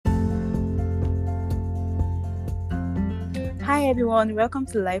Hi everyone, welcome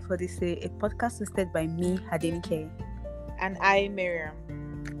to Life Odyssey, a podcast hosted by me, Adenike. And I, Mariam.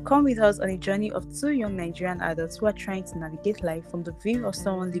 Come with us on a journey of two young Nigerian adults who are trying to navigate life from the view of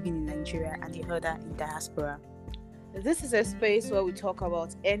someone living in Nigeria and the other in diaspora. This is a space where we talk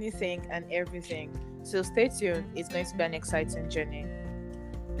about anything and everything. So stay tuned, it's going to be an exciting journey.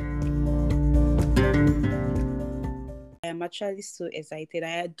 I am actually so excited.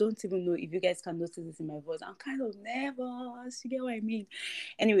 I don't even know if you guys can notice this in my voice. I'm kind of nervous. You get what I mean?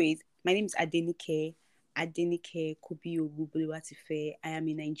 Anyways, my name is Adenike. Adenike Kubiyogubuluwatife. I am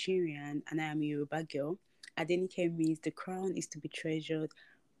a Nigerian and I am a Yoruba girl. Adenike means the crown is to be treasured.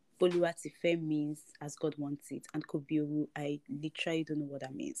 Boluwatife means as God wants it. And Kubiogu, I literally don't know what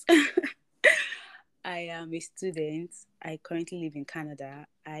that means. I am a student. I currently live in Canada.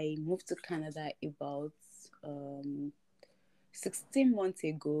 I moved to Canada about 16 months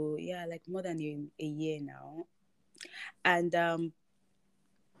ago. Yeah, like more than a year now. And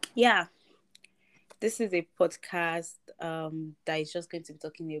yeah, this is a podcast that is just going to be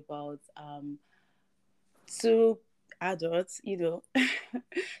talking about two adults,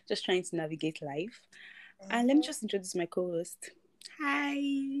 just trying to navigate life. And let me just introduce my co-host.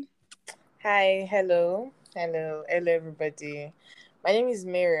 Hi. Hi, hello, everybody. My name is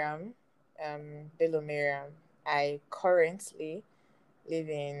Mariam, Bello Mariam. I currently live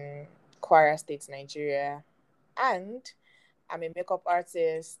in Kwara State, Nigeria, and I'm a makeup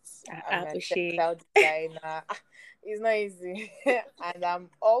artist. I'm a Oshay. textile designer. It's not easy, and I'm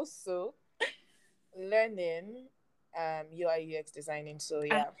also learning UI UX designing. So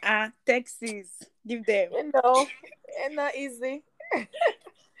yeah, Texas. Give them. it's not easy.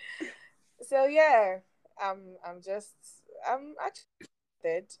 So yeah, I'm actually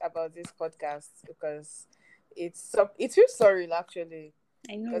excited about this podcast because it feels surreal actually,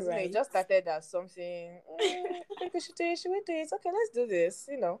 I know, because it right? just started as something. I think we should do it. Should we do it? Okay, let's do this.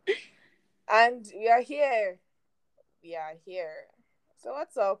 And we are here. We are here. So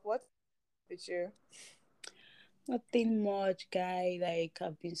what's up? What's with you? Nothing much, guy. Like,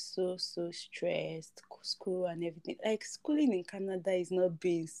 I've been so stressed. School and everything. Like, schooling in Canada is not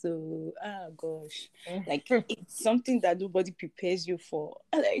being so. Ah, gosh. Like, it's something that nobody prepares you for.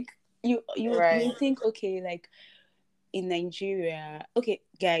 Like, you Right. think, okay, like in Nigeria. Okay,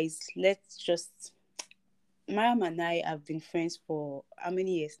 guys, let's just. Mariam and I have been friends for how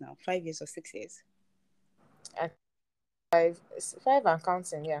many years now? 5 years or 6 years? And five and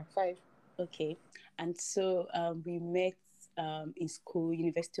counting. Yeah, five. Okay. And so we met in school,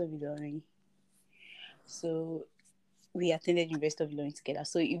 University of Ilorin. So we attended University of Ilorin together.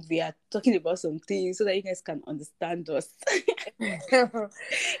 So if we are talking about some things so that you guys can understand us about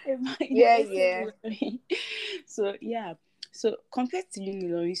Yeah, University of yeah. Ilorin. So yeah. So compared to uni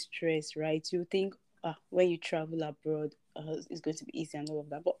Ilorin stress, right? You think when you travel abroad, it's going to be easy and all of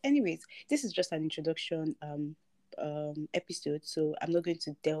that. But anyways, this is just an introduction episode. So I'm not going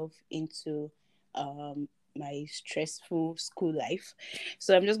to delve into my stressful school life.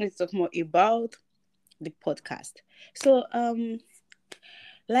 So I'm just going to talk more about the podcast. So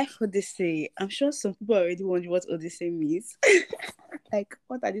life Odyssey. I'm sure some people already wonder what Odyssey means. Like,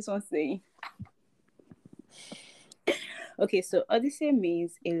 what are these ones saying? Okay, so Odyssey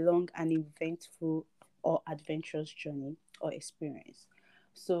means a long and eventful or adventurous journey or experience.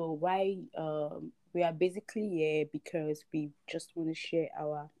 So why we are basically here because we just want to share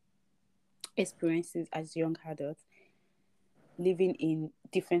our experiences as young adults living in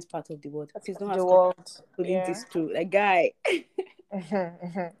different parts of the world. Please don't The ask us world. pulling Yeah. this through. Like, guy.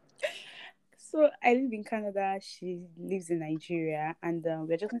 Mhm. So I live in Canada. She lives in Nigeria, and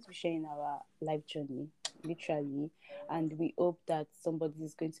we're just going to be sharing our life journey, literally. And we hope that somebody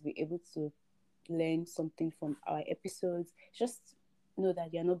is going to be able to learn something from our episodes. Just know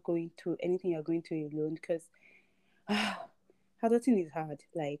that you're not going through anything you're going through alone, because adulting is hard.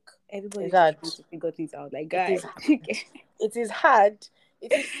 Like, It's everybody's just hard. trying to figure things out. Like, It guy, is. It is hard.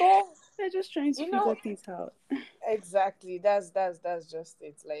 It is so. they're just trying to You figure know things out. exactly. That's just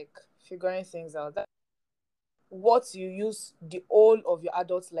it. Like figuring things out. That's what you use the whole of your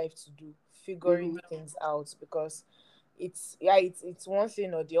adult life to do. Mm-hmm. Figuring things out, because it's one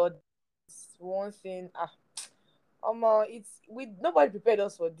thing or the other. It's one thing. It's we nobody prepared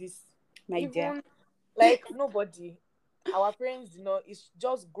us for this. My dear. Even like nobody. Our parents, it's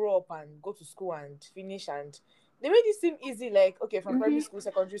just grow up and go to school and finish, and they made it seem easy. Like okay, from primary Mm-hmm. school,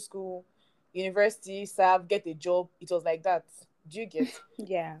 secondary school, university, serve, get a job. It was like that. Do you get?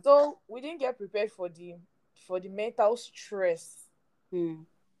 Yeah. So we didn't get prepared for the mental stress, Mm.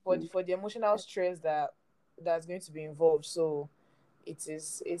 for the emotional stress that's going to be involved. So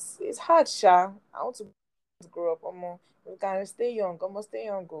it's hard, Sha. I want to. grow up. We can stay young. Almost stay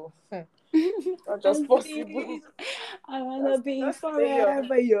young. Go. Not As just possible. if I wanna be Just stay young.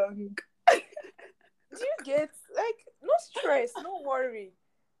 forever young. Do you get like no stress, no worry,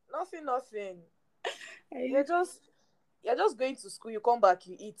 nothing, nothing. You're I, just you're just going to school. You come back,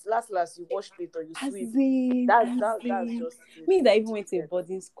 you eat. Last, you wash plate or you as sweep. in, as That's in, just it. me that even Do you went to a get?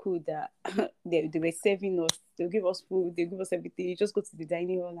 boarding school that they were serving us. They'll give us food. They'll give us everything. You just go to the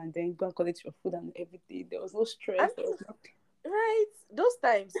dining hall and then go and collect your food and everything. There was no I stress. There was mean, nothing. right? Those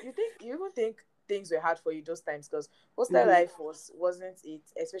times, you even think things were hard for you those times because hostel Mm-hmm. life wasn't it,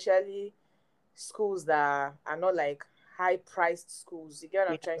 especially schools that are not like high priced schools. You get what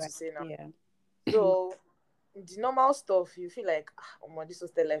Yeah, I'm trying right. to say now? Yeah. So the normal stuff, you feel like, oh my, this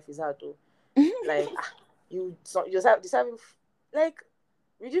hostel life is hard though. Like you just have like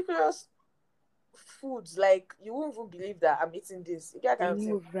ridiculous foods. Like you won't even believe that I'm eating this. You get I kind of thing.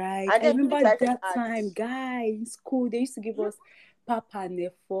 know, right? And I then you remember think life is that hard. time, guy, in school, they used to give You us papa and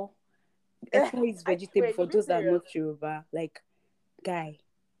efo. eh, Efo is I vegetable swear, for you being those that are serious? not Yoruba. Like, guy,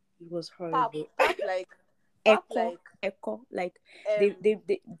 it was Pap, horrible. pap like pap Echo, like echo, like um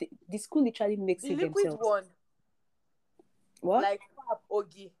the school literally makes the it liquid themselves. one, What? like pap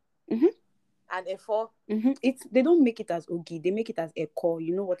ogi Mm-hmm, and efo. mm-hmm. It's they don't make it as ogi. They make it as echo.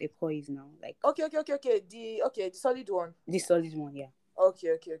 You know what echo is now? Like Okay. The solid one. the solid one, yeah.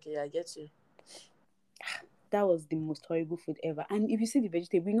 Okay. I get you. That was the most horrible food ever. And if you see the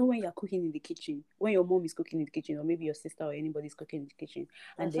vegetable, you know when you're cooking in the kitchen, when your mom is cooking in the kitchen, or maybe your sister or anybody's cooking in the kitchen,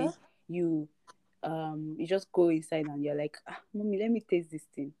 and Mm-hmm. then you you just go inside and you're like, mommy, let me taste this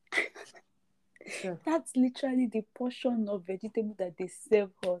thing. Hmm. That's literally the portion of vegetable that they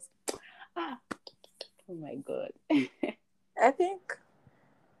serve us. Ah, oh my god. I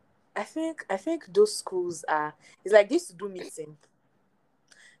think I think those schools are. It's like they used to do meeting.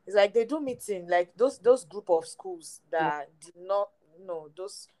 It's like they do meeting, like those group of schools Yeah. that did not know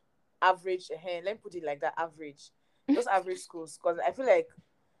those average. Let me put it like that, average. Those average schools, because I feel like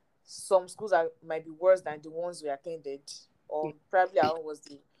some schools are might be worse than the ones we attended, Yeah. or probably our own was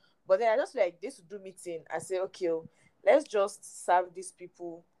the. But then I just feel like they should do meeting. I say, okay, let's just serve these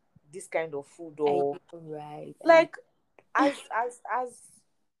people this kind of food, I or know, right? I know. like as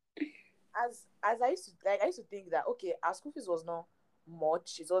I used to think that okay, our school fees was not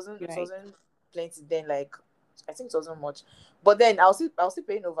much. It Right. wasn't plenty then. Like I think it wasn't much, but then I was still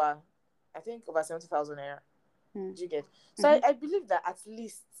paying over, I think over 70,000 naira. Mm. Do you get? So Mm-hmm. I believe that at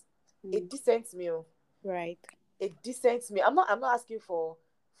least a Mm. decent meal, Right. a decent meal. I'm not asking for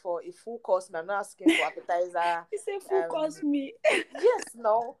a full course meal. I'm not asking for appetizer. It's a full Um, cost me. yes,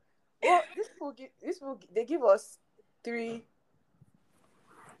 no, but they give us three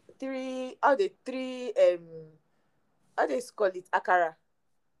how they three how they call it, akara,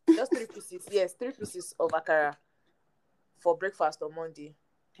 just 3 pieces, yes, 3 pieces of akara for breakfast on Monday.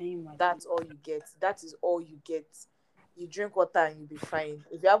 Can you imagine? That's all you get. That is all you get. You drink water and you'll be fine.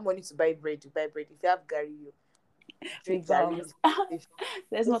 If you have money to buy bread, you buy bread. If you have gari, you You drink gari. bounce. if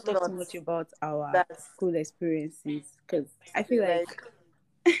Let's if not talk too not, much about our that's school experiences because I feel like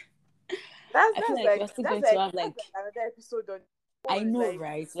like that's I feel that's like like we're still that's going to like have that's like like another episode on I one. know, Like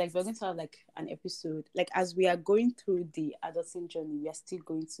right? Like we're going to have like an episode. Like as we are going through the adulting journey, we are still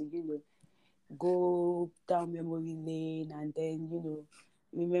going to, go down memory lane and then,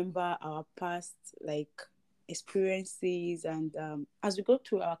 remember our past like experiences and as we go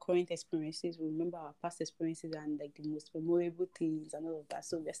through our current experiences, we remember our past experiences and like the most memorable things and all of that.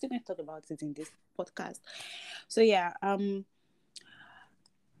 So we're still going to talk about it in this podcast. So yeah,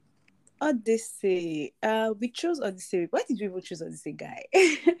 Odyssey. We chose Odyssey. Why did we even choose Odyssey, guy?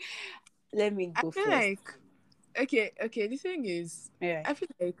 Let me I go feel first. like okay. The thing is, Yeah. I feel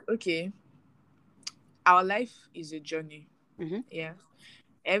like okay, our life is a journey. Mm-hmm. Yeah,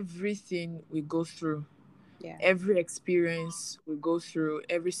 everything we go through, Yeah. every experience we go through,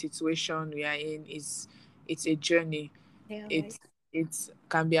 every situation we are in is it's a journey. Yeah. Right. It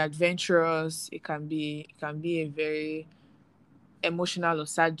can be adventurous. It can be a very emotional or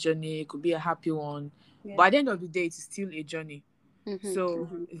sad journey. It could be a happy one, but Yeah. at the end of the day, it's still a journey. Mm-hmm. So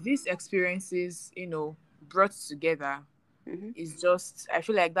Mm-hmm. these experiences, brought together Mm-hmm. is just. I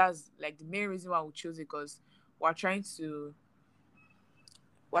feel like that's like the main reason why we chose it because we're trying to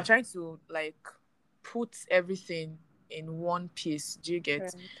we're trying to like put everything in one piece. Do you get?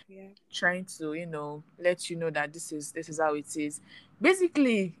 Right. Yeah. Trying to let you know that this is how it is.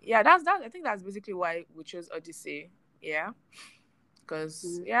 Basically, yeah, that's I think that's basically why we chose Odyssey. Yeah, because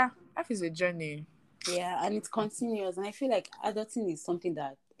Mm-hmm. yeah, life is a journey. Yeah, and it's continuous. And I feel like adulting is something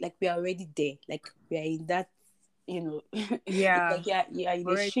that like we are already there. Like we are in that, it's Yeah, like you're in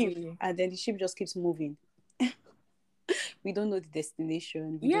a ship already. and then the ship just keeps moving. We don't know the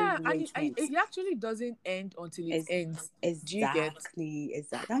destination. We don't Yeah, know where and it ends. it actually doesn't end until it Ex- ends. Do you get? exactly.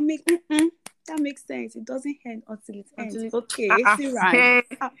 That makes sense. It doesn't end until it ends. Until it Okay, see right. hey.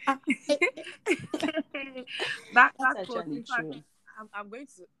 Eh, eh. That's That quote. actually In fact, true. I'm going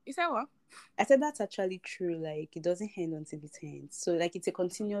to. You said what? I said that's actually true. Like it doesn't end until it ends. So like it's a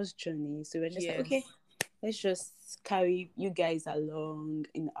continuous journey. So we're just like, okay, Yes. let's just carry you guys along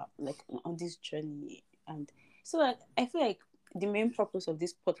in like on this journey. And so like, I feel like the main purpose of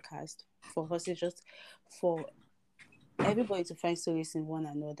this podcast for us is just for everybody to find solace in one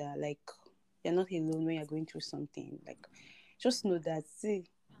another. Like you're not alone when you're going through something. Like just know that, see,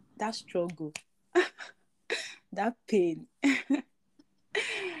 that struggle, that pain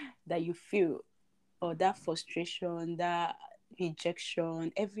that you feel, or that frustration, that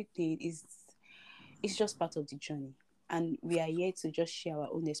rejection, everything is, it's just part of the journey. And we are here to just share our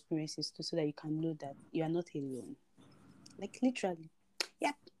own experiences too, so that you can know that you are not alone. Like literally.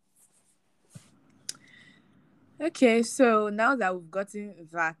 Yep. Okay, so now that we've gotten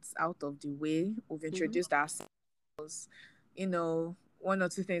that out of the way, we've Mm-hmm. introduced ourselves, one or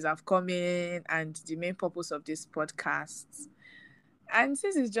two things have come in, and the main purpose of this podcast. And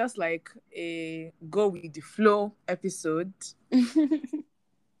since it's just like a go with the flow episode,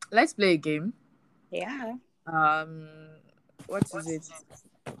 let's play a game. Yeah. Um, what is it?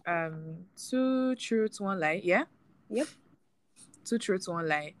 Two truths, one lie. Yeah, Yep. two truths, one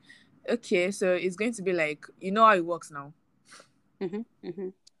lie. Okay, so it's going to be like, you know how it works now. Mm-hmm. Mm-hmm.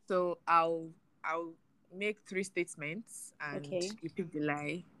 So I'll make three statements and Okay. you pick the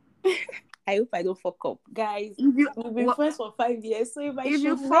lie. I hope I don't fuck up. Guys, If you we've been what friends for 5 years, so if I if you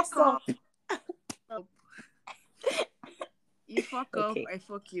should mess fuck up. up, you fuck up, Okay. I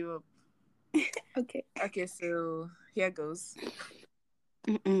fuck you up. Okay. Okay, so here goes.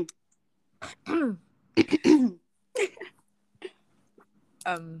 Mm-mm.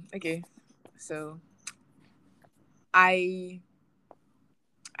 Okay. So I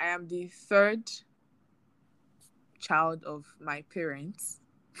I am the third child of my parents.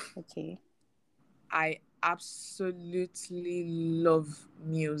 Okay. I absolutely love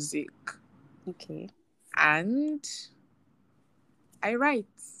music Okay. and I write.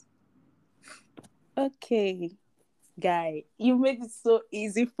 Okay. Guy, you made it so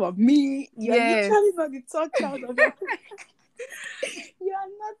easy for me. You are Yes. literally not the third child of your You are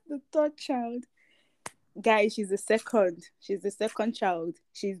not the third child. Guy, she's the second. She's the second child.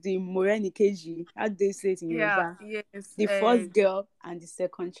 She's the Morenikeji. How do they say it in Yeah, Yoruba? yes. The first girl and the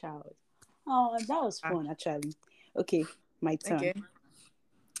second child. Oh, that was Ah, fun actually. Okay, my turn. okay.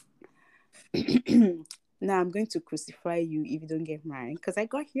 Now I'm going to crucify you if you don't get mine because I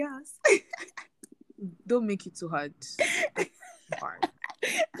got yours. Don't make it too hard. Don't make it too hard.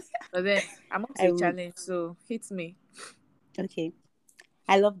 But then I'm up to I the would. challenge, so hit me. Okay.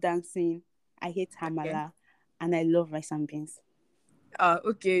 I love dancing. I hate Okay. hamala. And I love rice and beans.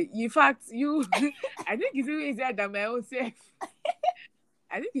 Okay. In fact, you I think it's even easier than my own self.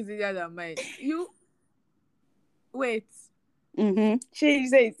 I think it's easier than mine. You wait. Mm-hmm. She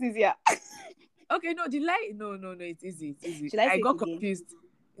say it's easier. Okay, no, the lie. No, no, no, it's easy. It's easy. Should I I say it got again? confused.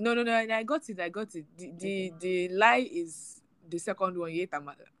 No, no, no, I got it. I got it. Okay. The lie is the second one. You ate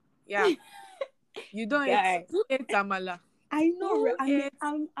amala. Yeah. You don't eat. Guy, Who ate amala? I know, right? Who ate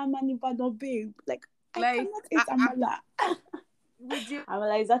I'm an Ibadan babe. Like, I like cannot eat amala. would you?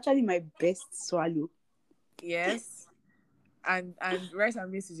 Amala is actually my best swallow. Yes. And rice and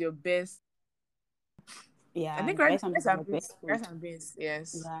beans is your best. I Yeah, think rice and beans is my best rice food. and beans.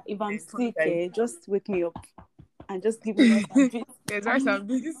 Yes. Yeah, if I'm And funny sick, that just wake me up and just give me rice and beans. yes, rice and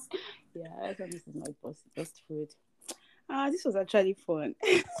beans. Yeah, rice and beans is my best food. This was actually fun.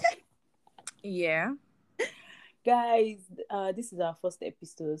 Yeah. Guys, this is our first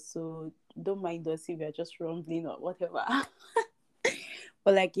episode, so don't mind us if we're just rumbling or whatever.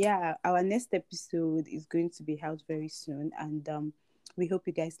 But like, yeah, our next episode is going to be out very soon, and we hope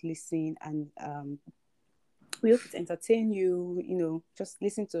you guys listen, and we hope it entertain you. You know, just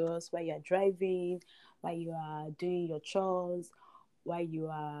listen to us while you're driving, while you are doing your chores, while you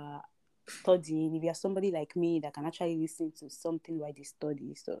are studying. If you're somebody like me that can actually listen to something while they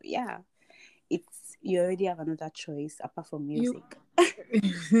study, so yeah, it's, you already have another choice apart from You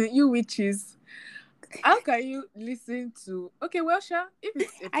music. you witches. How can you listen to okay, well Sha, if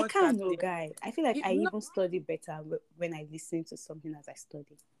it's a I podcast can't know, then guy. I feel like I no even study better when I listen to something as I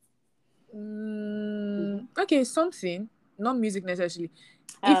study. Mm-hmm. okay, something, not music necessarily.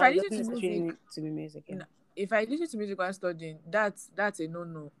 If I It listen doesn't to necessarily music need to be music, yeah. n- if I listen to music while studying, that's a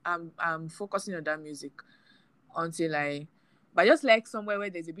no. I'm focusing on that music until I but I just like somewhere where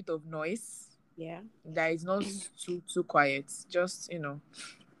there's a bit of noise. Yeah. that is not too quiet. Just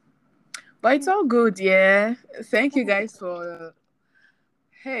but it's Yeah. all good. Yeah. Thank you guys for.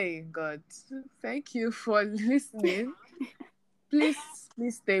 Hey God, thank you for listening. Please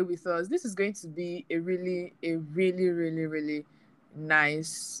stay with us. This is going to be a really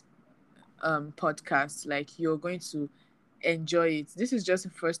nice podcast. Like, you're going to enjoy it. This is just the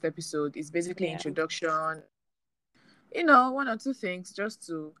first episode. It's basically Yeah. introduction, one or two things just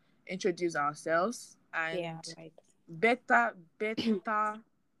to introduce ourselves, Yeah. and Right. better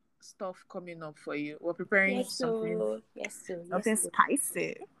stuff coming up for you. We're preparing Yes, so. Yes, so. something Yes, so.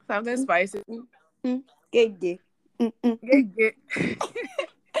 spicy. Something Mm, spicy. mm, mm. Gege. Mm, mm, mm. Get, get.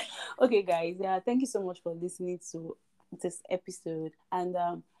 Okay, guys. Yeah, thank you so much for listening to this episode. And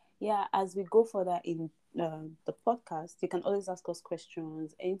yeah, as we go further in the podcast, you can always ask us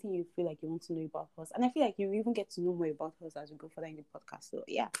questions, anything you feel like you want to know about us. And I feel like you even get to know more about us as we go further in the podcast. So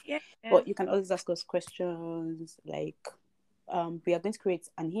yeah, Yeah, yeah. but you can always ask us questions. Like, we are going to create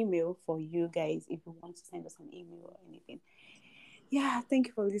an email for you guys if you want to send us an email or anything. Yeah, thank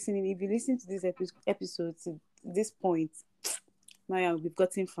you for listening. If you listen to this episode to this point, Maya, we've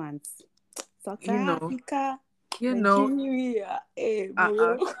gotten fans. South You know, Africa, you know. Nigeria, Uh.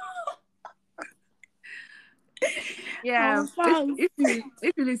 Morocco. Yeah, Our fans.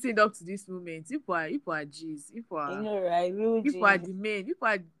 if you listen up to this moment, people are G's, I know, right? Real people are G. the main, people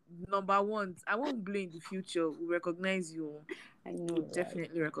are number ones. I won't blame in the future. We recognize you. I know, We right?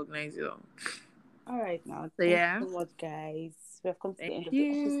 definitely recognize you. All right, now. So Thank yeah, you so much, guys. We have come to the thank end of the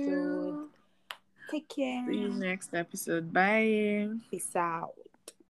episode. you. Take See you care. next episode. Bye. Peace out.